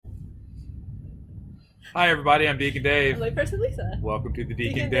Hi, everybody. I'm Deacon Dave. I'm Layperson Lisa. Welcome to the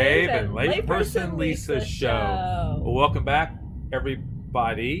Deacon Deacon Dave Dave and and Layperson Layperson Lisa Lisa show. show. Well, welcome back,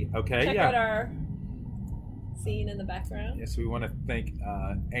 everybody. Okay, Check yeah. out our scene in the background. Yes, we want to thank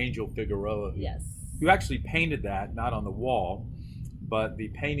Angel Figueroa, Yes. who actually painted that, not on the wall, but the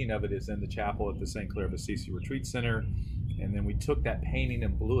painting of it is in the chapel at the St. Clair of Assisi Retreat Center. And then we took that painting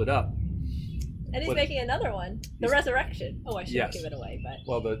and blew it up. And he's making another one, the resurrection. Oh, I shouldn't Yes. give it away, but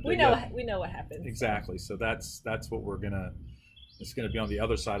Well, we know what happens. Exactly. So that's what we're gonna. It's gonna be on the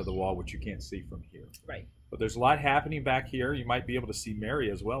other side of the wall, which you can't see from here. Right. But there's a lot happening back here. You might be able to see Mary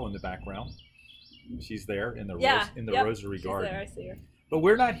as well in the background. She's there in the Rosary Garden. There, I see her. But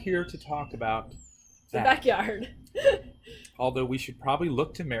we're not here to talk about The that. backyard. Although we should probably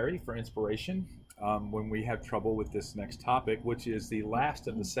look to Mary for inspiration when we have trouble with this next topic, which is the last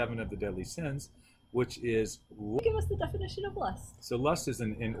of the 7 of the deadly sins, which is lust. Give us the definition of lust. So lust is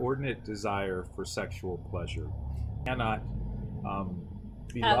an inordinate desire for sexual pleasure. Cannot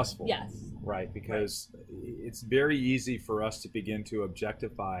be lustful. Yes. Right, because it's very easy for us to begin to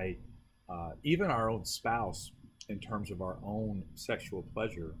objectify even our own spouse in terms of our own sexual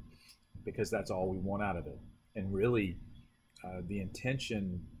pleasure, because that's all we want out of it. And really, the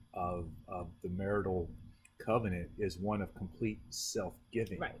intention of the marital covenant is one of complete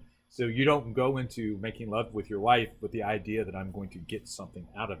self-giving. Right. So you don't go into making love with your wife with the idea that I'm going to get something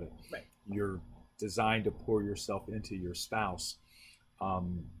out of it. Right. You're designed to pour yourself into your spouse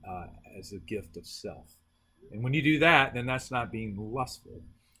as a gift of self. And when you do that, then that's not being lustful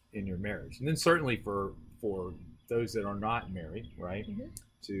in your marriage. And then certainly for those that are not married, right,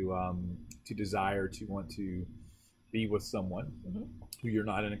 to desire to want to be with someone who you're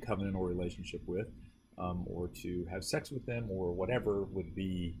not in a covenantal relationship with, or to have sex with them or whatever would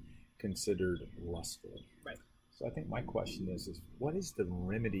be considered lustful. Right. So I think my question is what is the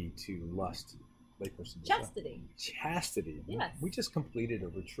remedy to lust? Chastity. Chastity. Yes. We just completed a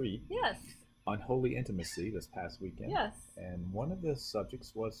retreat Yes. on holy intimacy this past weekend. Yes. And one of the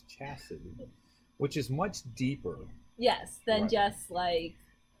subjects was chastity, which is much deeper. Yes, than Right. just like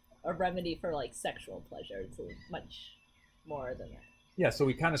a remedy for like sexual pleasure. It's much more than that. Yeah, so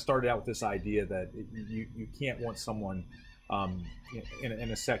we kind of started out with this idea that you can't want someone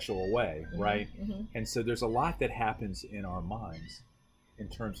in a sexual way, right? And so there's a lot that happens in our minds in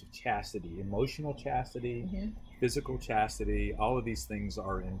terms of chastity, emotional chastity, physical chastity. All of these things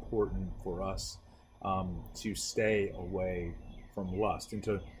are important for us to stay away from lust and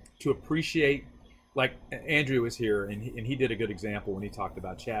to appreciate. Like Andrew was here, and he did a good example when he talked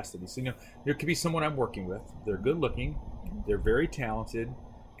about chastity. So, there could be someone I'm working with. They're good looking, they're very talented,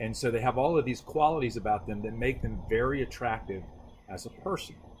 and so they have all of these qualities about them that make them very attractive as a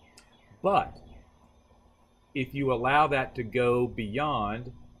person. But if you allow that to go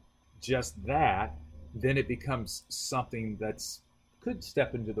beyond just that, then it becomes something that's could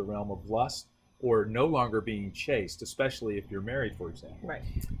step into the realm of lust or no longer being chaste, especially if you're married, for example. Right.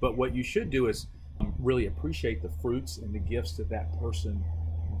 But what you should do is really appreciate the fruits and the gifts that that person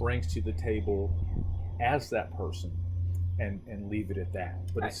brings to the table as that person and leave it at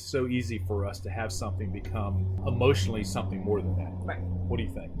that. But It's so easy for us to have something become emotionally something more than that. Right. What do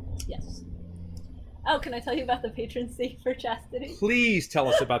you think? Yes. Oh, can I tell you about the patron saint for chastity? Please tell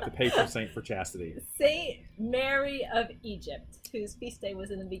us about the patron saint for chastity. Saint Mary of Egypt, whose feast day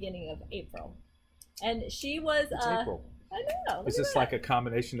was in the beginning of April. And she was... It's April. I know. Is this like a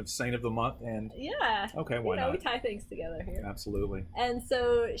combination of saint of the month and... Yeah. Okay, why not? We tie things together here. Absolutely. And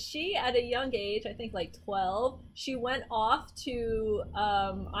so she, at a young age, I think like 12, she went off to,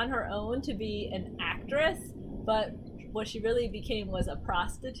 on her own to be an actress, but what she really became was a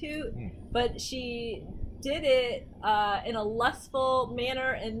prostitute. But she did it in a lustful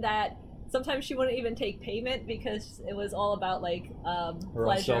manner in that sometimes she wouldn't even take payment because it was all about like Her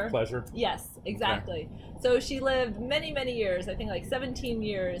pleasure. own self-pleasure? Yes, exactly. Okay. So she lived many, many years, I think like 17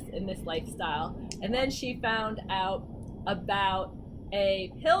 years in this lifestyle. And then she found out about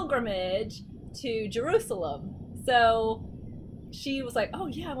a pilgrimage to Jerusalem. So she was like, oh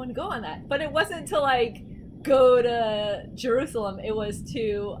yeah, I want to go on that. But it wasn't to like go to Jerusalem. It was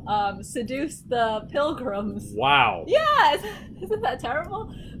to seduce the pilgrims. Wow. Yeah, isn't that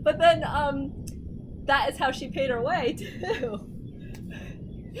terrible? But then that is how she paid her way too.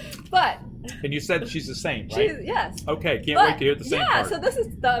 But and you said she's a saint, right? Yes. Okay, can't wait to hear the saint part. Yeah, so this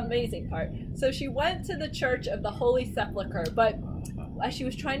is the amazing part. So she went to the Church of the Holy Sepulchre, but as she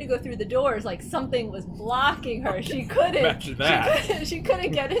was trying to go through the doors, like something was blocking her. She couldn't. Imagine that. She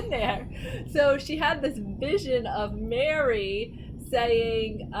couldn't get in there. So she had this vision of Mary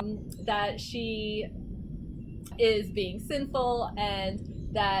saying that she is being sinful and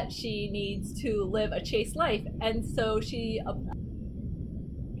that she needs to live a chaste life, and so she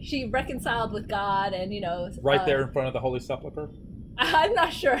reconciled with God, and right there in front of the Holy Sepulchre. I'm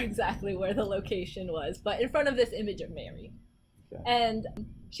not sure exactly where the location was, but in front of this image of Mary. Okay. And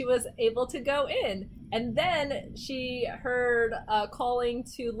she was able to go in. And then she heard a calling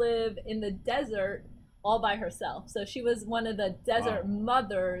to live in the desert all by herself. So she was one of the desert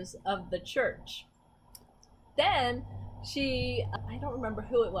mothers of the church. Then I don't remember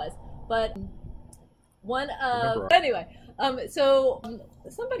who it was, but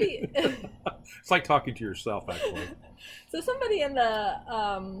somebody it's like talking to yourself, actually. So somebody in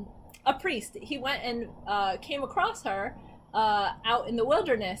the a priest, he went and came across her out in the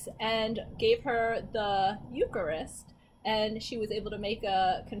wilderness and gave her the Eucharist, and she was able to make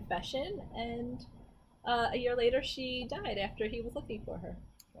a confession, and a year later she died after he was looking for her.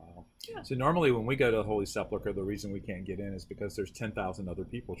 Wow. Yeah. So normally when we go to the Holy Sepulchre, the reason we can't get in is because there's 10,000 other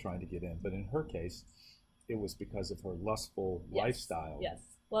people trying to get in. But in her case, it was because of her lustful lifestyle. Yes.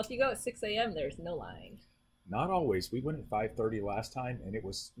 Well, if you go at 6 a.m., there's no lying. Not always. We went at 5:30 last time, and it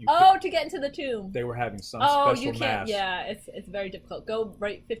was... to get into the tomb. They were having some special you can't. mass. Yeah, it's very difficult. Go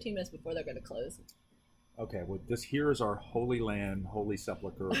right 15 minutes before they're going to close. Okay, well, here is our Holy Land, Holy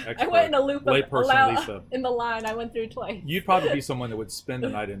Sepulchre expert. I went in a loop of Lisa. In the line. I went through twice. You'd probably be someone that would spend the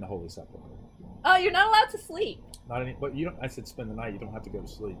night in the Holy Sepulchre. Oh, you're not allowed to sleep. But you don't. I said spend the night. You don't have to go to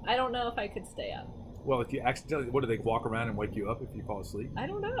sleep. I don't know if I could stay up. Well, if you accidentally, what do they walk around and wake you up if you fall asleep? I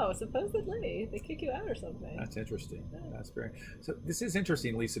don't know. Supposedly, they kick you out or something. That's interesting. Yeah. That's very. So this is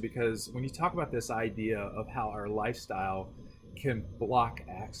interesting, Lisa, because when you talk about this idea of how our lifestyle can block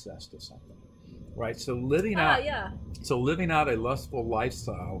access to something, right? So living out a lustful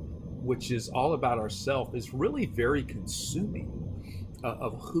lifestyle, which is all about ourself, is really very consuming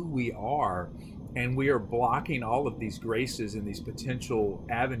of who we are. And we are blocking all of these graces and these potential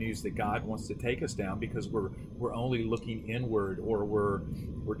avenues that God wants to take us down because we're only looking inward, or we're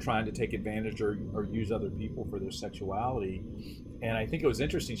trying to take advantage or use other people for their sexuality. And I think it was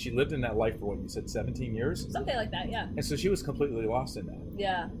interesting. She lived in that life for, what you said, 17 years? Something like that, yeah. And so she was completely lost in that.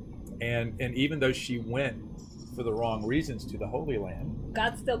 Yeah. And even though she went for the wrong reasons to the Holy Land,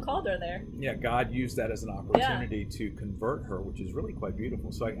 God still called her there. Yeah, God used that as an opportunity to convert her, which is really quite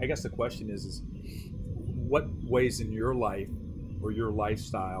beautiful. So I guess the question is what ways in your life or your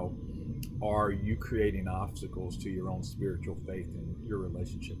lifestyle are you creating obstacles to your own spiritual faith and your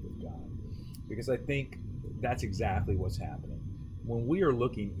relationship with God? Because I think that's exactly what's happening. When we are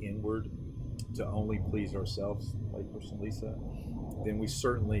looking inward to only please ourselves, like Person Lisa, then we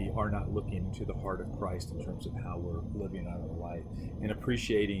certainly are not looking to the heart of Christ in terms of how we're living out our life and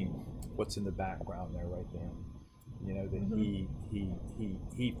appreciating what's in the background there, right there. You know, that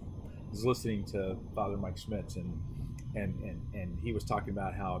he was listening to Father Mike Schmitz, and he was talking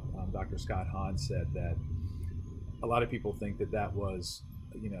about how Dr. Scott Hahn said that a lot of people think that was,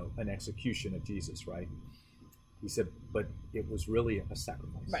 an execution of Jesus, right? He said, but it was really a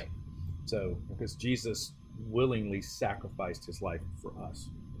sacrifice. Right. So, because Jesus willingly sacrificed his life for us.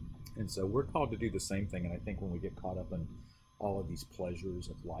 And so we're called to do the same thing. And I think when we get caught up in all of these pleasures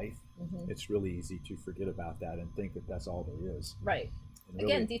of life, it's really easy to forget about that and think that that's all there is. Right. And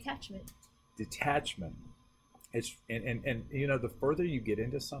really, again, detachment. Detachment. It's and the further you get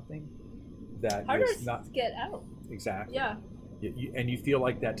into something, that harder is not to get out. Exactly. Yeah. And you feel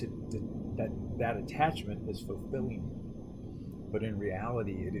like that attachment is fulfilling, but in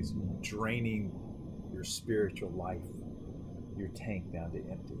reality, it is draining your spiritual life, your tank down to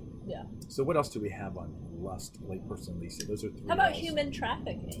empty. Yeah. So what else do we have on lust, Layperson Lisa? Those are three. How about L's. Human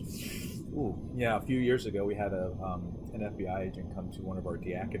trafficking? Ooh, yeah. A few years ago, we had an FBI agent come to one of our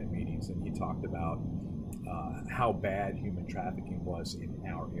diaconate meetings, and he talked about how bad human trafficking was in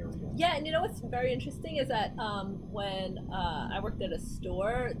our area. Yeah, and what's very interesting is that when I worked at a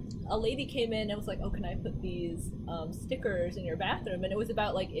store, a lady came in and was like, "Oh, can I put these stickers in your bathroom?" And it was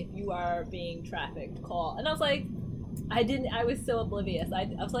about like, if you are being trafficked, call. And I was like, I was so oblivious. I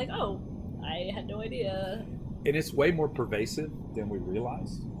was like, oh, I had no idea. And it's way more pervasive than we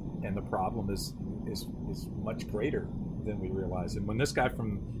realize, and the problem is much greater than we realize. And when this guy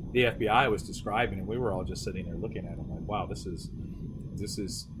from the FBI was describing it, we were all just sitting there looking at him like, wow, this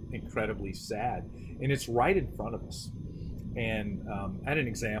is incredibly sad, and it's right in front of us. And I had an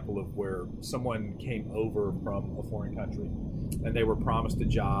example of where someone came over from a foreign country, and they were promised a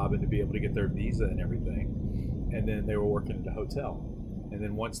job and to be able to get their visa and everything, and then they were working at a hotel, and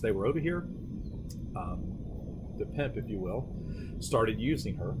then once they were over here, the pimp, if you will, started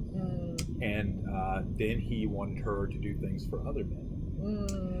using her, and then he wanted her to do things for other men.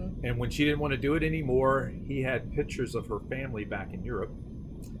 And when she didn't want to do it anymore, he had pictures of her family back in Europe,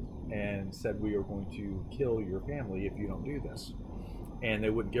 and said, we are going to kill your family if you don't do this. And they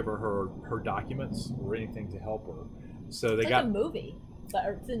wouldn't give her documents or anything to help her. So they got a movie, but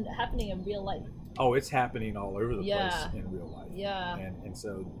it's happening in real life. Oh, it's happening all over the place in real life. Yeah. And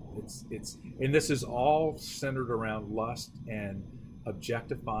so it's and this is all centered around lust and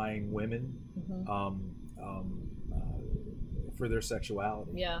objectifying women for their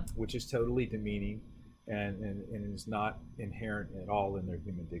sexuality. Yeah. Which is totally demeaning and is not inherent at all in their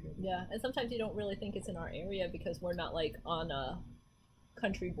human dignity. Yeah. And sometimes you don't really think it's in our area because we're not like on a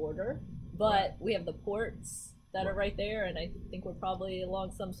country border, but we have the ports that are right there, and I think we're probably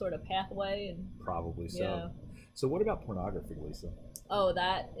along some sort of pathway. And probably so. Yeah. So what about pornography, Lisa? Oh,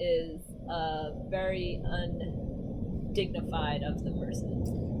 that is very undignified of the person.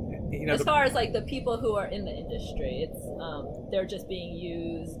 You know, as far as like the people who are in the industry, it's they're just being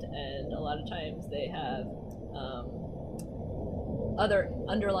used, and a lot of times they have other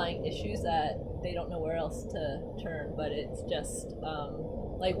underlying issues that they don't know where else to turn. But it's just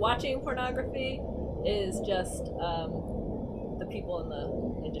like watching pornography is just the people in the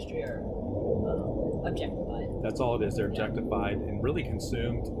industry are objectified. That's all it is. They're objectified and really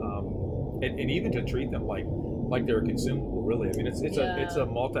consumed, and even to treat them like they're consumable. Really, I mean, it's a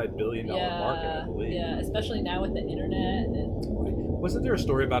multi-billion-dollar market, I believe. Yeah, especially now with the internet. And wasn't there a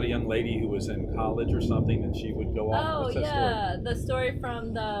story about a young lady who was in college or something, and she would go off? Oh yeah, the story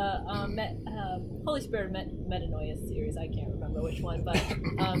from the Holy Spirit Metanoia series. I can't remember which one, but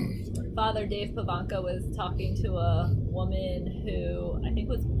Father Dave Pavanka was talking to a woman who I think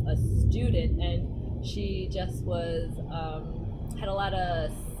was a student, and she just was had a lot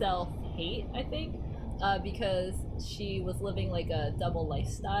of self-hate, I think, because she was living like a double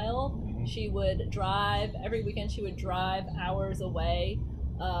lifestyle. She would drive every weekend. She would drive hours away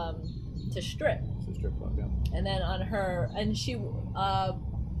to strip. And then on her, and she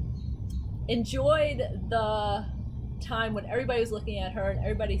enjoyed the time when everybody was looking at her and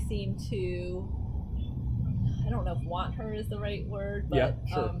everybody seemed to, I don't know if want her is the right word, but yeah,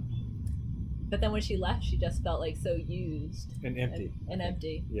 sure. But then when she left, she just felt like so used and empty. And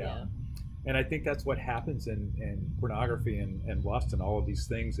empty. Yeah. And I think that's what happens in pornography and lust and all of these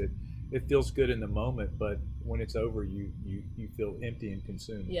things. It feels good in the moment, but when it's over, you feel empty and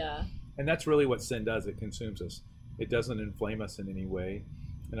consumed. Yeah. And that's really what sin does. It consumes us. It doesn't inflame us in any way.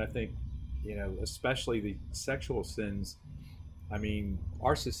 And I think, you know, especially the sexual sins, I mean,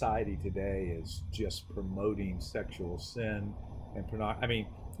 our society today is just promoting sexual sin and pornography. I mean,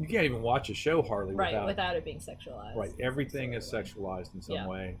 you can't even watch a show hardly without it being sexualized. Right. Everything is sexualized in some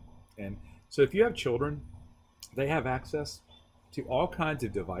way. And so if you have children, they have access to all kinds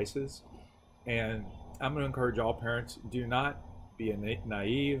of devices. And I'm going to encourage all parents, do not be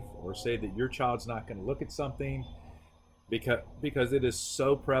naive or say that your child's not going to look at something because it is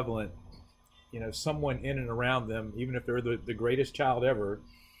so prevalent. You know, someone in and around them, even if they're the greatest child ever,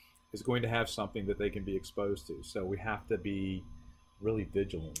 is going to have something that they can be exposed to. So we have to be really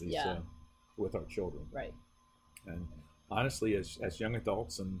vigilant, Lisa, with our children. Right. And honestly, as young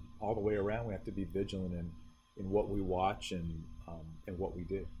adults and all the way around, we have to be vigilant in what we watch and what we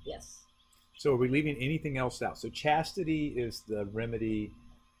do. Yes. So are we leaving anything else out? So chastity is the remedy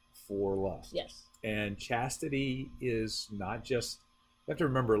for lust. Yes. And chastity is not just, you have to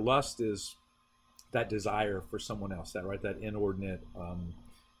remember, lust is that desire for someone else, that inordinate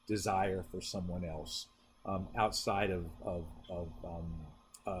desire for someone else outside of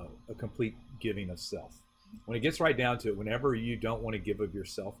a complete giving of self. When it gets right down to it, whenever you don't want to give of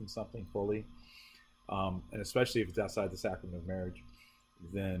yourself in something fully, and especially if it's outside the sacrament of marriage,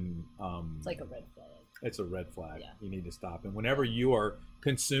 then it's like a red flag. It's a red flag. Yeah. You need to stop. And whenever you are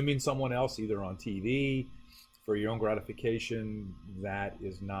consuming someone else, either on TV, for your own gratification, that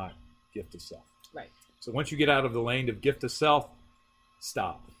is not gift of self. Right. So once you get out of the lane of gift of self,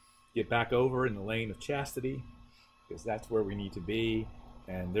 stop. Get back over in the lane of chastity, because that's where we need to be.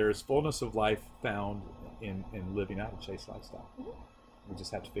 And there is fullness of life found in living out a chaste lifestyle. Mm-hmm. We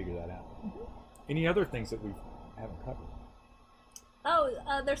just have to figure that out. Mm-hmm. Any other things that we haven't covered? Oh,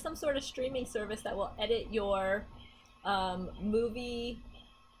 there's some sort of streaming service that will edit your movie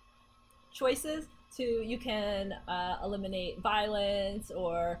choices you can eliminate violence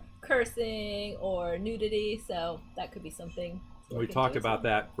or cursing or nudity. So that could be something. We talked about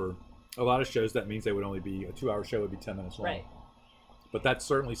that for a lot of shows. That means they would only be a 2-hour show would be 10 minutes long. Right. But that's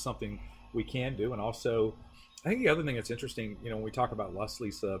certainly something we can do. And also, I think the other thing that's interesting, you know, when we talk about lust,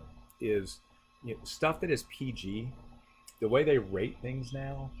 Lisa, is stuff that is PG. The way they rate things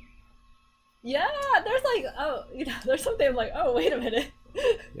now. Yeah, there's like, there's something I'm like, oh, wait a minute.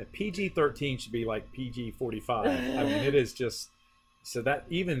 Yeah, PG-13 should be like PG-45. I mean, it is just, So that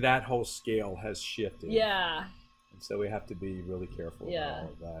even that whole scale has shifted. Yeah. And so we have to be really careful Yeah. about all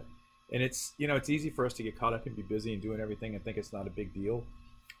of that. And it's, you know, it's easy for us to get caught up and be busy and doing everything and think it's not a big deal.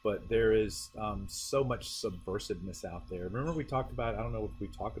 But there is so much subversiveness out there. Remember we talked about, I don't know if we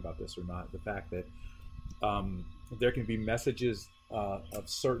talked about this or not, the fact that there can be messages of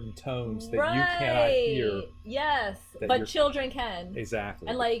certain tones that you cannot hear. Yes, that but children can. Exactly.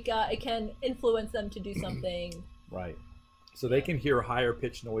 And like it can influence them to do something. Right. So they can hear higher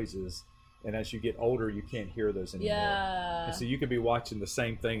pitched noises, and as you get older, you can't hear those anymore. Yeah. And so you could be watching the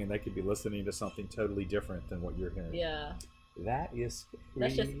same thing, and they could be listening to something totally different than what you're hearing. Yeah. That is scary.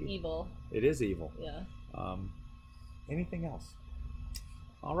 That's just evil. It is evil. Yeah. Anything else?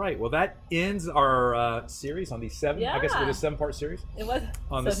 All right. Well, that ends our series on the seven. Yeah. I guess it was a 7-part series It was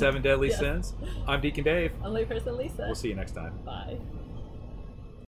on the 7 deadly yes. sins. I'm Deacon Dave. I'm layperson Lisa. We'll see you next time. Bye.